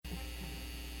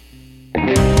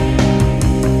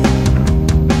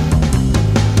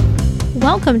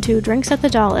welcome to Drinks at the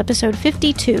Doll, episode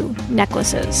 52,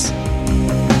 Necklaces.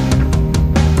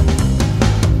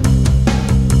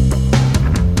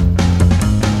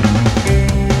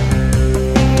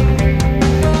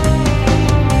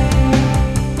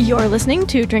 You're listening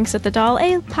to Drinks at the Doll,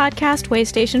 a podcast way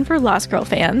station for Lost Girl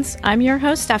fans. I'm your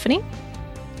host, Stephanie.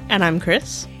 And I'm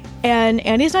Chris. And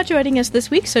Annie's not joining us this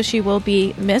week, so she will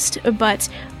be missed, but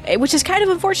which is kind of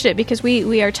unfortunate because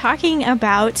we are talking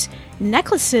about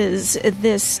necklaces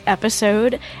this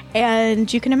episode,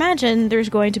 and you can imagine there's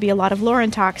going to be a lot of Lauren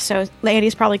talk, so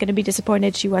Annie's probably going to be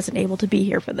disappointed she wasn't able to be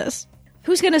here for this.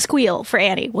 Who's going to squeal for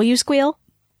Annie? Will you squeal?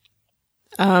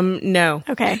 No.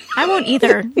 Okay, I won't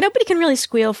either. Nobody can really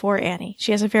squeal for Annie.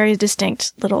 She has a very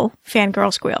distinct little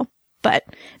fangirl squeal, but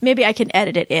maybe I can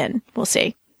edit it in. We'll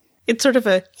see. It's sort of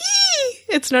a ee!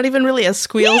 It's not even really a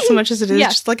squeal so much as it is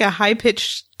just like a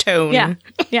high-pitched tone. Yeah,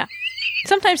 yeah.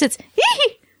 Sometimes it's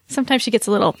ee! Sometimes she gets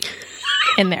a little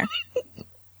in there.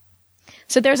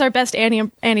 So there's our best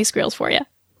Annie squeals for you.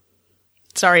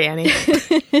 Sorry, Annie.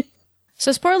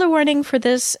 So spoiler warning for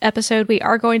this episode, we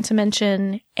are going to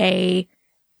mention a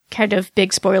kind of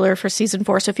big spoiler for season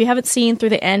 4. So if you haven't seen through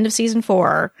the end of season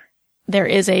 4, there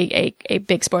is a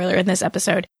big spoiler in this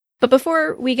episode. But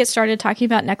before we get started talking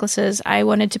about necklaces, I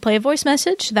wanted to play a voice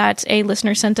message that a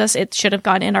listener sent us. It should have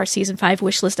gone in our season 5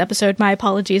 wishlist episode. My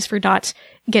apologies for not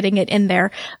getting it in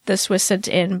there. This was sent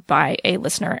in by a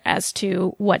listener as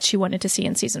to what she wanted to see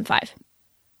in season 5.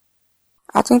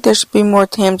 I think there should be more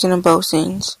Tamsin and Bo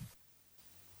scenes.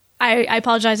 I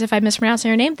apologize if I'm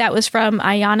mispronouncing her name. That was from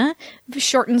Ayana.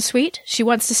 Short and sweet. She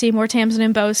wants to see more Tamsin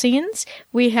and Bo scenes.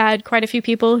 We had quite a few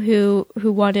people who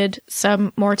wanted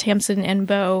some more Tamsin and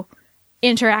Bo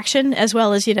interaction, as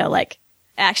well as, like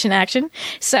action.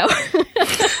 So,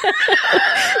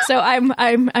 so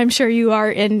I'm sure you are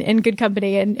in good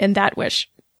company in that wish.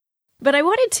 But I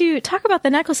wanted to talk about the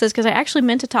necklaces because I actually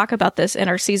meant to talk about this in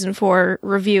our season 4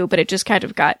 review, but it just kind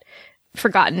of got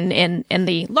forgotten in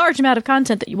the large amount of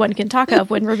content that one can talk of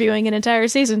when reviewing an entire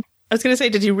season. I was going to say,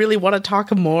 did you really want to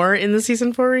talk more in the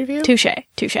season 4 review? Touche.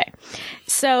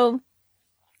 So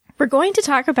we're going to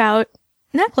talk about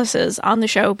necklaces on the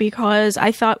show because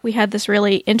I thought we had this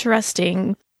really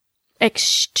interesting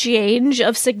exchange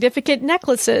of significant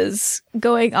necklaces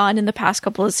going on in the past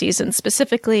couple of seasons,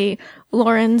 specifically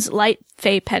Lauren's light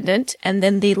fae pendant and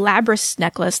then the Labrys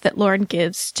necklace that Lauren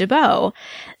gives to Bo.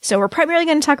 So we're primarily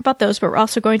going to talk about those, but we're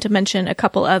also going to mention a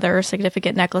couple other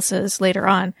significant necklaces later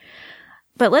on.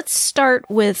 But let's start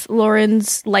with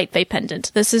Lauren's light fae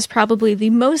pendant. This is probably the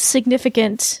most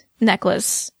significant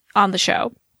necklace on the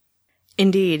show.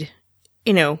 Indeed.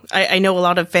 I know a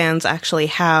lot of fans actually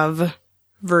have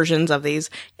versions of these,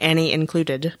 Annie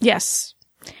included. Yes.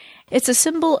 It's a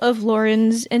symbol of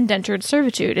Lauren's indentured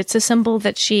servitude. It's a symbol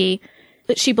that she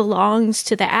belongs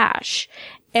to the Ash.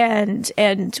 And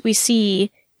we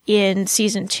see in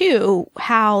season 2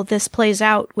 how this plays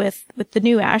out with the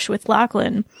new Ash, with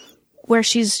Lachlan, where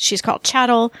she's called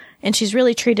chattel and she's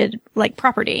really treated like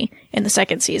property in the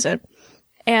second season.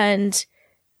 And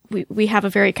we have a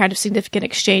very kind of significant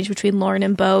exchange between Lauren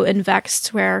and Bo and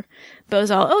Vexed, where Bo's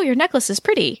all, "Oh, your necklace is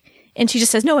pretty." And she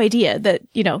just has no idea that,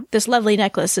 this lovely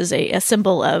necklace is a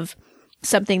symbol of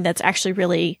something that's actually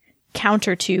really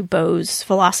counter to Bo's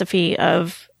philosophy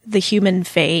of the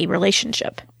human-fae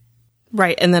relationship.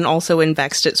 Right, and then also in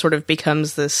Vexed, it sort of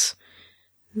becomes this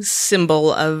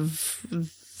symbol of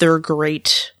their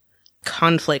great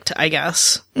conflict, I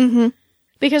guess. Mm-hmm.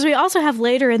 Because we also have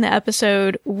later in the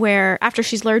episode where, after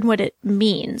she's learned what it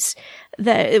means,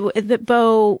 that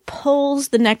Bo pulls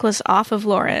the necklace off of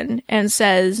Lauren and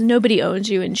says, "Nobody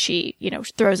owns you," and she,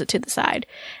 throws it to the side.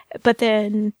 But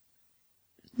then,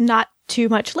 not too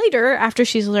much later, after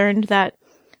she's learned that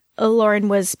Lauren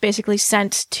was basically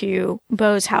sent to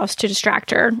Bo's house to distract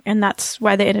her, and that's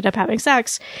why they ended up having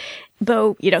sex,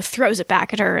 Bo, throws it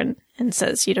back at her and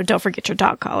says, "Don't forget your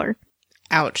dog collar."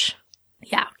 Ouch.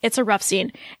 Yeah, it's a rough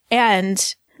scene.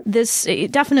 And this,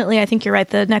 definitely, I think you're right,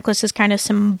 the necklace is kind of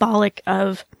symbolic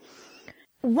of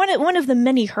one of the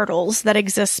many hurdles that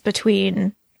exists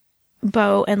between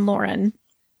Bo and Lauren.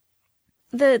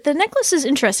 The necklace is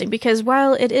interesting because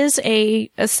while it is a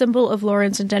symbol of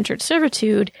Lauren's indentured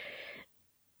servitude,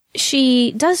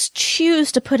 she does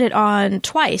choose to put it on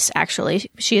twice,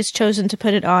 actually. She has chosen to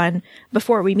put it on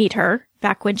before we meet her,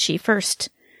 back when she first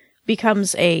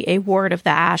becomes a ward of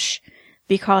the Ash,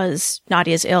 because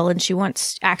Nadia's ill and she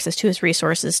wants access to his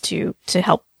resources to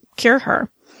help cure her.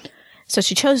 So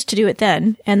she chose to do it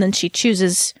then, and then she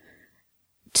chooses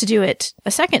to do it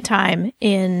a second time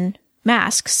in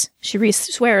Masks. She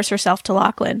swears herself to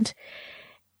Lachlan.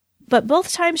 But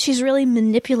both times she's really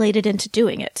manipulated into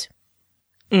doing it.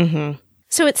 Mm-hmm.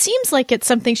 So it seems like it's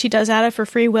something she does out of her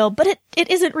free will, but it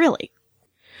isn't really.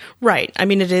 Right. I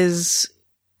mean, it is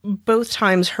both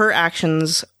times her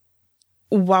actions,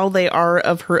 while they are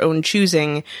of her own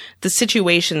choosing, the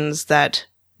situations that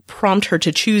prompt her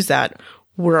to choose that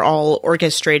were all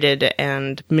orchestrated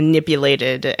and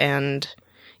manipulated, and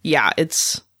yeah,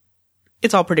 it's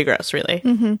all pretty gross, really.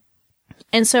 Mm-hmm.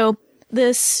 And so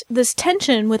this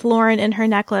tension with Lauren and her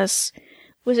necklace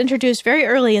was introduced very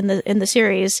early in the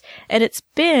series, and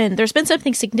there's been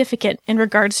something significant in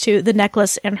regards to the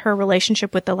necklace and her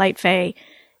relationship with the Light Fae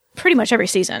pretty much every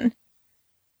season.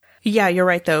 Yeah, you're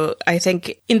right, though. I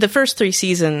think in the first 3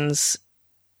 seasons,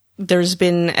 there's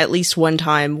been at least one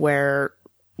time where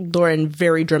Lauren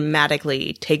very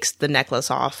dramatically takes the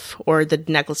necklace off, or the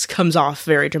necklace comes off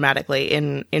very dramatically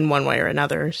in one way or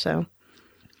another, so.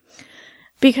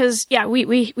 Because, yeah,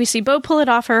 we see Bo pull it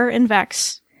off her and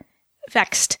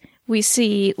Vexed. We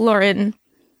see Lauren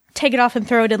take it off and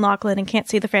throw it in Lachlan and can't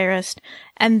see the fairest.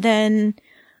 And then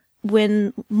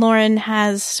when Lauren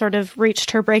has sort of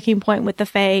reached her breaking point with the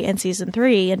Fae in season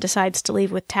 3 and decides to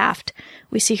leave with Taft,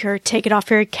 we see her take it off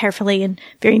very carefully and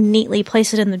very neatly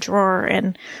place it in the drawer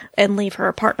and leave her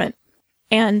apartment.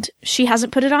 And she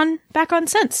hasn't put it back on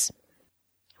since.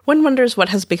 One wonders what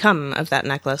has become of that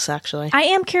necklace, actually. I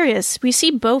am curious. We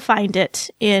see Bo find it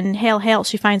in Hail Hail.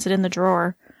 She finds it in the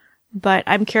drawer. But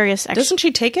I'm curious. Doesn't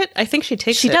she take it? I think she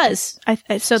takes it. She does.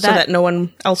 So that no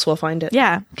one else will find it.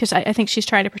 Yeah, because I think she's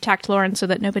trying to protect Lauren so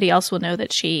that nobody else will know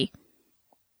that she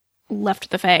left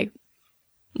the Fae.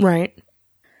 Right.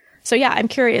 So yeah, I'm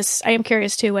curious. I am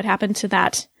curious too what happened to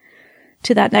that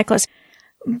necklace.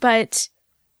 But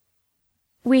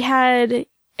we had,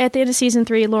 at the end of season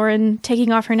 3, Lauren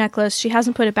taking off her necklace. She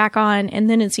hasn't put it back on. And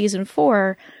then in season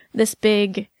 4, this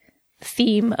big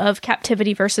theme of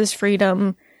captivity versus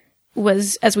freedom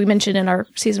was, as we mentioned in our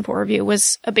season 4 review,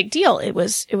 was a big deal. It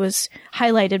was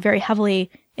highlighted very heavily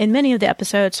in many of the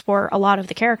episodes for a lot of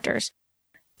the characters.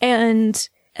 And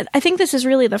I think this is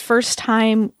really the first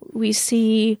time we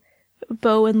see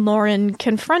Bo and Lauren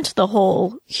confront the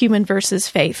whole human versus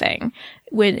Fae thing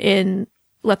when in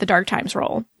Let the Dark Times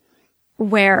Roll,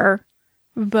 where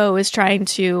Bo is trying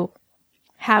to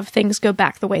have things go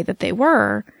back the way that they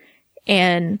were,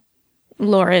 and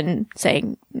Lauren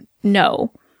saying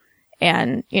no.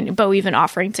 And Bo even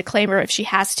offering to claim her if she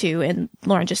has to, and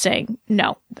Lauren just saying,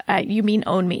 no, you mean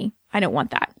own me. I don't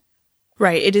want that.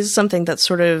 Right. It is something that's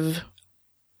sort of,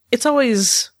 it's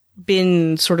always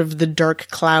been sort of the dark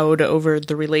cloud over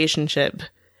the relationship.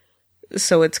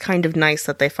 So it's kind of nice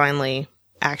that they finally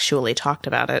actually talked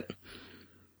about it.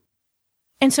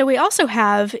 And so we also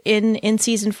have in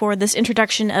season 4 this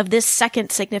introduction of this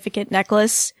second significant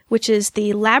necklace, which is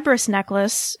the Labrys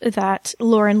necklace that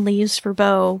Lauren leaves for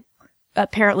Bo,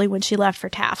 apparently when she left for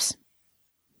Taft's.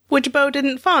 Which Bo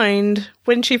didn't find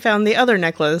when she found the other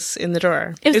necklace in the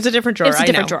drawer. It was a different drawer. It's a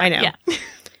different drawer. I know.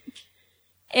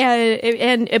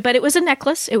 Yeah. But it was a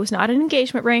necklace. It was not an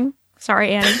engagement ring.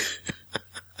 Sorry, Annie.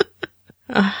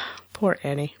 Poor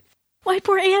Annie. Why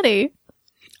poor Annie?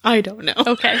 I don't know.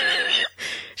 Okay.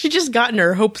 She just gotten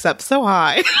her hopes up so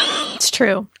high. It's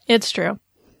true.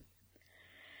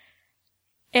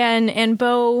 And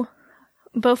Bo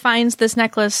finds this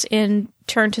necklace in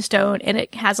Turn to Stone, and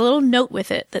it has a little note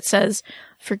with it that says,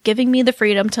 "For giving me the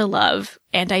freedom to love,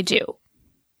 and I do."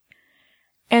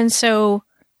 And so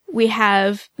we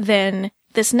have then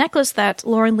this necklace that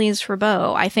Lauren leaves for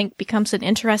Bo, I think becomes an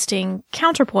interesting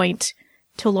counterpoint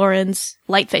to Lauren's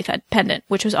Light Fae pendant,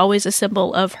 which was always a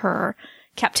symbol of her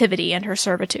captivity and her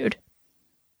servitude.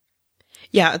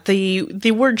 Yeah,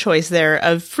 the word choice there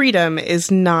of freedom is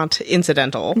not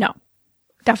incidental. No,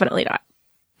 definitely not.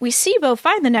 We see Bo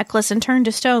find the necklace and Turn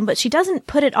to Stone, but she doesn't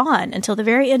put it on until the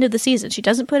very end of the season. She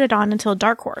doesn't put it on until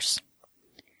Dark Horse.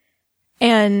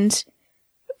 And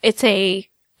it's a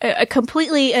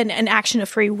completely an action of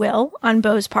free will on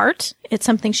Bo's part. It's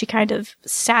something she kind of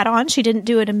sat on. She didn't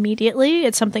do it immediately.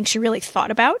 It's something she really thought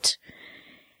about.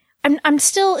 I'm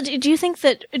still, do you think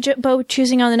that Bo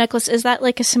choosing on the necklace, is that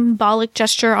like a symbolic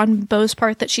gesture on Bo's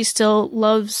part that she still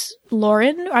loves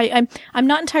Lauren? I'm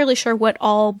not entirely sure what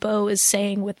all Bo is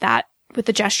saying with that, with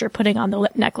the gesture putting on the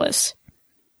necklace.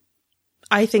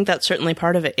 I think that's certainly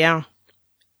part of it, yeah.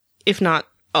 If not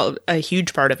a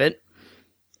huge part of it.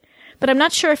 But I'm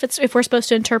not sure if we're supposed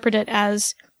to interpret it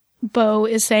as Bo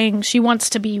is saying she wants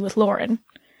to be with Lauren.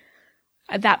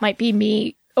 That might be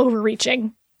me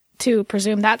overreaching to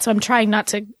presume that, so I'm trying not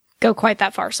to go quite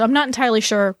that far. So I'm not entirely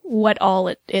sure what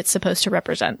all it's supposed to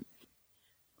represent.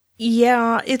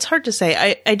 Yeah, it's hard to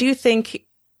say. I do think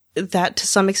that to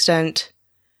some extent,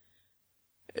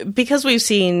 because we've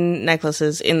seen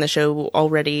necklaces in the show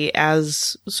already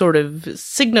as sort of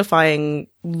signifying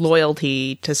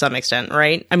loyalty to some extent,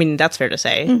 right? I mean, that's fair to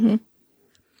say. Mm-hmm.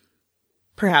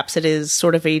 Perhaps it is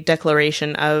sort of a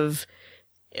declaration of,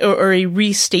 or a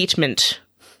restatement,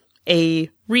 a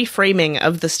reframing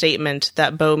of the statement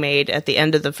that Bo made at the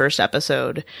end of the first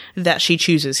episode, that she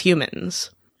chooses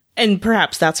humans. And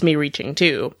perhaps that's me reaching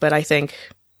too, but I think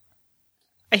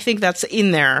that's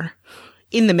in there,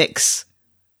 in the mix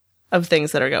of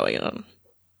things that are going on.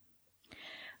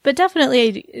 But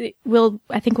definitely,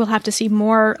 I think we'll have to see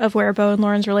more of where Bo and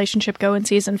Lauren's relationship go in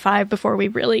season 5 before we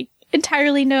really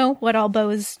entirely know what all Bo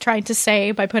is trying to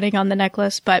say by putting on the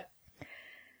necklace. But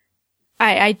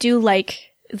I do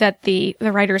like that the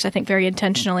writers, I think, very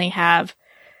intentionally have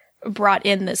brought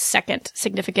in this second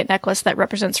significant necklace that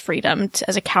represents freedom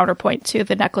as a counterpoint to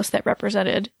the necklace that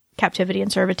represented captivity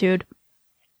and servitude.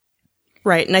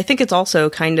 Right, and I think it's also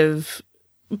kind of,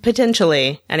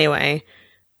 potentially, anyway,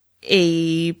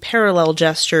 a parallel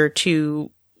gesture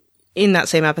to, in that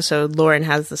same episode, Lauren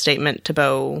has the statement to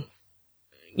Bo,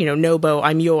 no, Bo,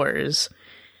 I'm yours.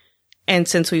 And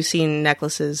since we've seen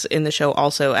necklaces in the show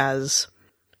also as,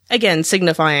 again,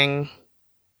 signifying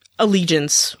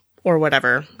allegiance or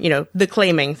whatever, the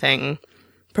claiming thing,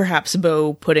 perhaps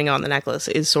Bo putting on the necklace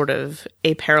is sort of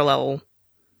a parallel,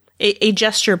 a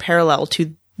gesture parallel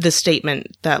to the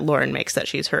statement that Lauren makes that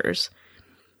she's hers.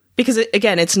 Because,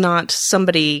 again, it's not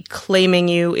somebody claiming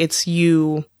you, it's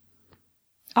you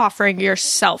offering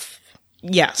yourself.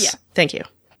 Yes. Yeah. Thank you.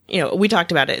 We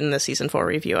talked about it in the season 4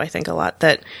 review, I think, a lot,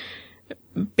 that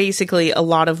basically a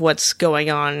lot of what's going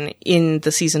on in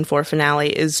the season 4 finale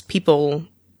is people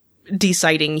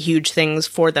deciding huge things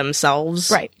for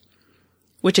themselves. Right.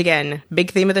 Which, again,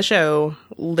 big theme of the show,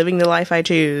 living the life I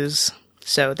choose.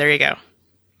 So there you go.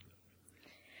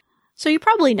 So you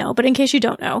probably know, but in case you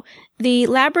don't know, the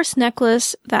Labrys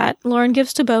necklace that Lauren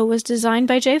gives to Bo was designed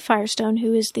by Jay Firestone,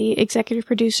 who is the executive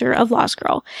producer of Lost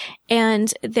Girl.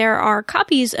 And there are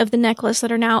copies of the necklace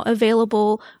that are now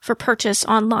available for purchase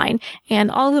online.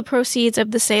 And all the proceeds of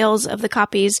the sales of the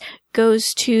copies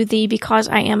goes to the Because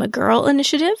I Am a Girl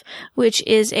initiative, which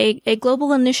is a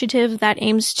global initiative that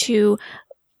aims to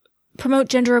promote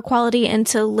gender equality and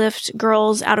to lift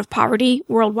girls out of poverty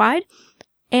worldwide.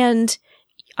 And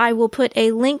I will put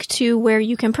a link to where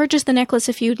you can purchase the necklace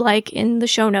if you'd like in the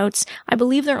show notes. I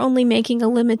believe they're only making a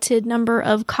limited number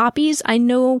of copies. I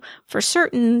know for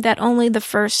certain that only the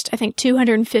first,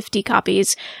 250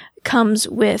 copies comes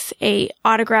with a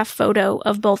autographed photo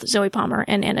of both Zoe Palmer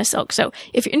and Anna Silk. So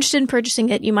if you're interested in purchasing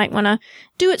it, you might want to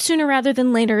do it sooner rather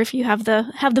than later if you have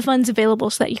the funds available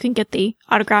so that you can get the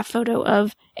autographed photo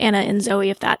of Anna and Zoe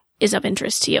if that is of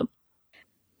interest to you.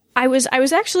 I was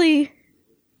actually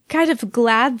kind of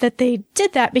glad that they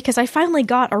did that because I finally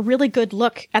got a really good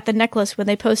look at the necklace when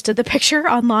they posted the picture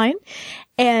online,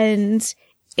 and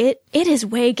it is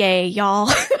way gay,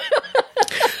 y'all.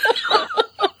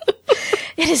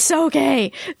 It is so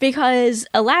gay because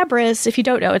a Labrys, if you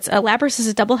don't know, Labrys is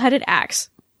a double-headed axe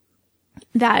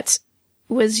that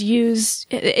was used,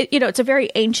 it's a very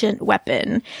ancient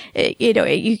weapon.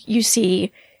 You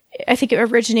see, I think it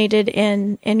originated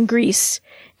in Greece,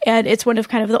 and it's one of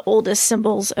kind of the oldest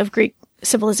symbols of Greek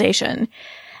civilization.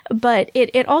 But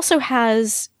it also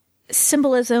has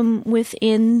symbolism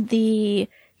within the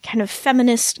kind of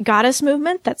feminist goddess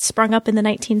movement that sprung up in the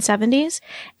 1970s.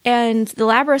 And the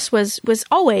Labrys was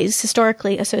always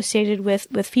historically associated with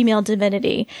female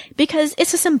divinity because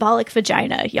it's a symbolic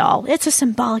vagina, y'all. It's a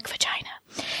symbolic vagina.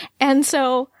 And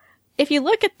so if you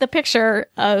look at the picture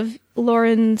of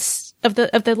Lauren's, of the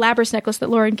Labrys necklace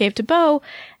that Lauren gave to Bo,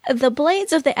 the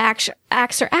blades of the axe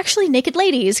are actually naked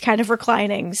ladies kind of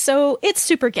reclining. So it's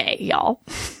super gay, y'all.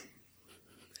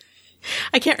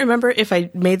 I can't remember if I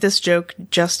made this joke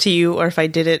just to you or if I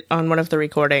did it on one of the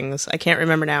recordings. I can't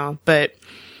remember now, but,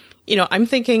 I'm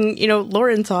thinking,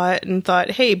 Lauren saw it and thought,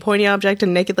 hey, pointy object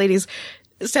and naked ladies,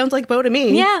 it sounds like Bo to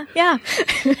me. Yeah.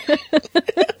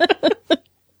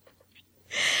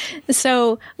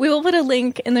 So we will put a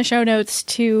link in the show notes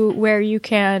to where you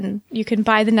can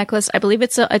buy the necklace. I believe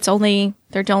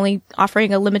they're only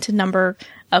offering a limited number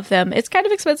of them. It's kind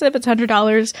of expensive. It's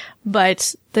 $100,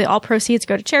 but all proceeds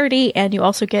go to charity, and you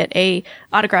also get a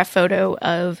autographed photo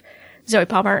of Zoe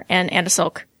Palmer and Anna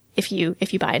Silk if you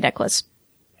buy a necklace.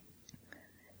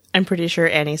 I'm pretty sure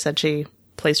Annie said she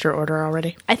placed her order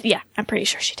already. I'm pretty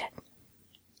sure she did.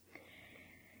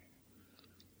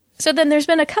 So then there's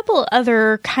been a couple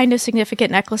other kind of significant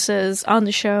necklaces on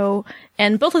the show,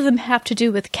 and both of them have to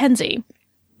do with Kenzie.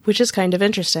 Which is kind of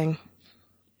interesting.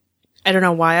 I don't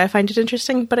know why I find it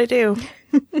interesting, but I do.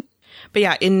 But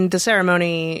yeah, in the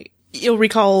ceremony, You'll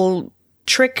recall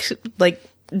Trick, like,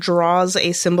 draws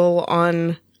a symbol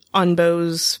on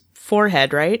Beau's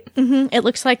forehead, right? Mm-hmm. It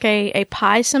looks like a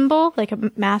pi symbol, like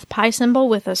a math pi symbol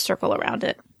with a circle around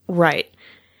it. Right.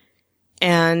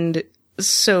 And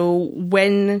so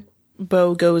when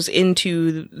Beau goes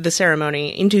into the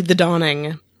ceremony, into the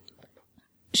donning,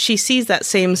 she sees that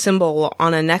same symbol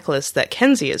on a necklace that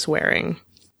Kenzie is wearing.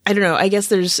 I don't know, I guess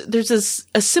there's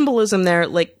a symbolism there,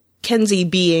 like Kenzie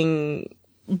being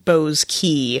Beau's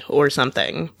key or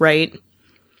something, right?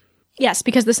 Yes,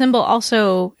 because the symbol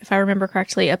also, if I remember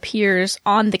correctly, appears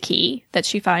on the key that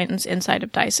she finds inside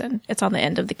of Dyson. It's on the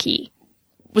end of the key.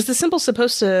 Was the symbol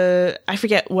supposed to... I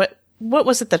forget, what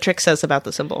was it that Trick says about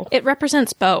the symbol? It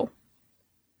represents Beau.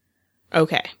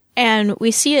 Okay. And we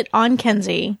see it on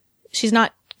Kenzie. She's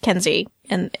not Kenzie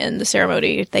in the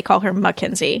ceremony. They call her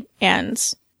Mackenzie, and...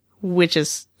 Which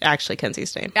is actually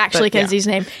Kenzie's name. Kenzie's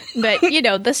name. But, you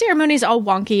know, the ceremony's all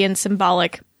wonky and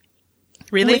symbolic.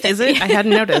 Really? Is it? I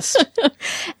hadn't noticed.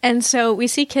 And so we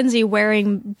see Kenzie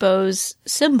wearing Beau's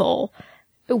symbol,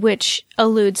 which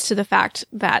alludes to the fact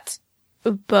that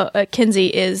Kenzie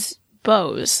is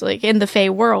Beau's. Like, in the Fae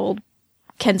world,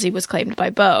 Kenzie was claimed by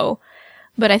Beau.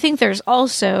 But I think there's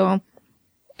also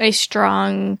a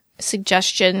strong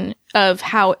suggestion of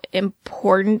how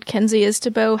important Kenzie is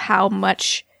to Beau, how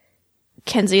much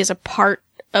Kenzie is a part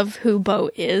of who Beau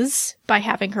is by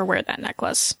having her wear that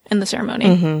necklace in the ceremony.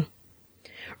 Mm-hmm.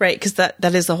 Right, because that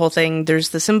is the whole thing. There's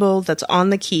the symbol that's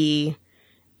on the key,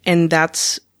 and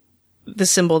that's the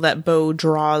symbol that Beau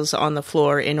draws on the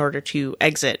floor in order to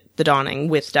exit the donning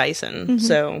with Dyson.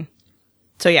 Mm-hmm.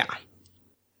 So yeah.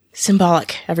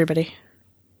 Symbolic, everybody.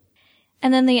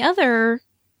 And then the other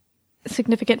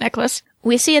significant necklace,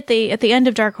 we see at the end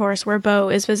of Dark Horse, where Beau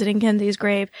is visiting Kenzie's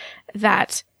grave,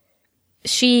 that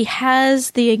she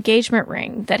has the engagement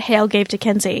ring that Hale gave to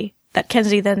Kenzie, that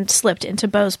Kenzie then slipped into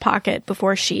Beau's pocket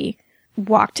before she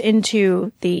walked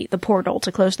into the portal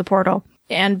to close the portal.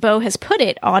 And Beau has put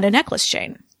it on a necklace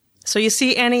chain. So you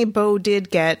see, Annie, Beau did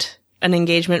get an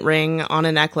engagement ring on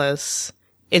a necklace.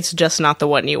 It's just not the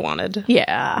one you wanted.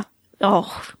 Yeah.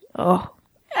 Oh.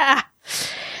 Ah.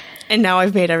 And now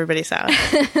I've made everybody sad.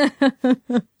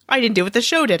 I didn't do it. The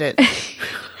show did it.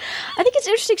 I think it's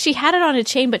interesting. She had it on a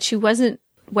chain, but she wasn't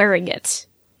wearing it.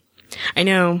 I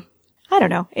know. I don't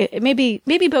know.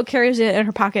 Maybe Beau carries it in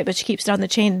her pocket, but she keeps it on the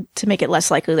chain to make it less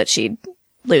likely that she'd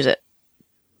lose it.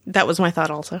 That was my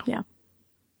thought also. Yeah.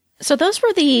 So those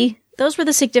were the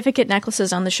significant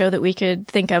necklaces on the show that we could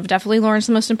think of. Definitely Lauren's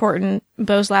the most important.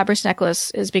 Beau's Labrys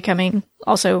necklace is becoming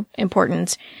also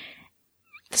important.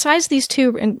 Besides these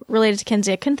two related to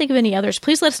Kenzie, I couldn't think of any others.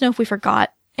 Please let us know if we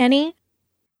forgot any.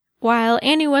 While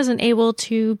Annie wasn't able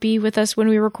to be with us when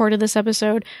we recorded this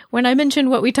episode, when I mentioned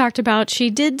what we talked about,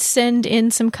 she did send in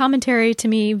some commentary to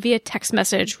me via text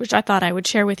message, which I thought I would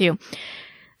share with you.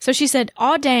 So she said,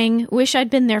 "Aw dang, wish I'd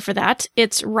been there for that.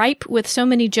 It's ripe with so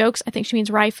many jokes." I think she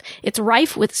means rife. "It's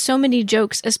rife with so many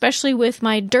jokes, especially with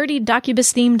my dirty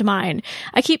Docubus-themed mind.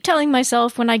 I keep telling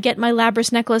myself when I get my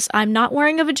Labrys necklace, I'm not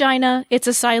wearing a vagina. It's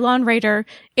a Cylon Raider.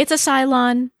 It's a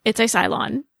Cylon. It's a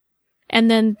Cylon." And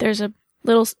then there's a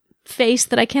little face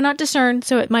that I cannot discern,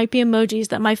 so it might be emojis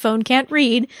that my phone can't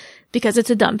read because it's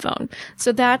a dumb phone.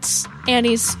 So that's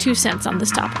Annie's 2 cents on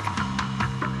this topic.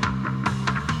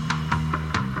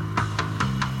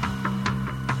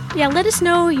 Yeah, let us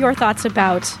know your thoughts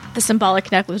about the symbolic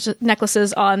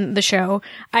necklaces on the show.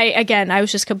 I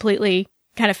was just completely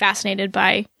kind of fascinated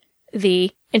by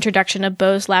the introduction of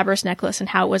Beau's Labrys necklace and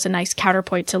how it was a nice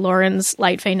counterpoint to Lauren's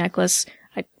Light Fae necklace.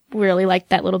 I really liked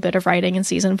that little bit of writing in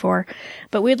season 4.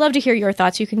 But we'd love to hear your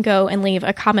thoughts. You can go and leave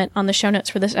a comment on the show notes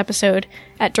for this episode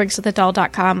at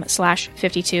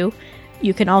drinkswiththedoll.com/52.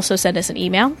 You can also send us an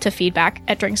email to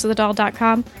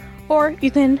feedback@drinkswiththedoll.com. Or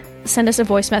you can send us a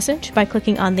voice message by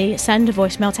clicking on the Send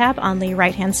Voicemail tab on the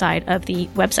right-hand side of the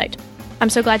website. I'm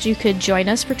so glad you could join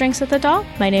us for Drinks with the Doll.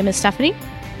 My name is Stephanie.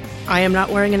 I am not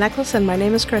wearing a necklace, and my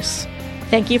name is Chris.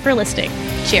 Thank you for listening.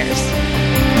 Cheers.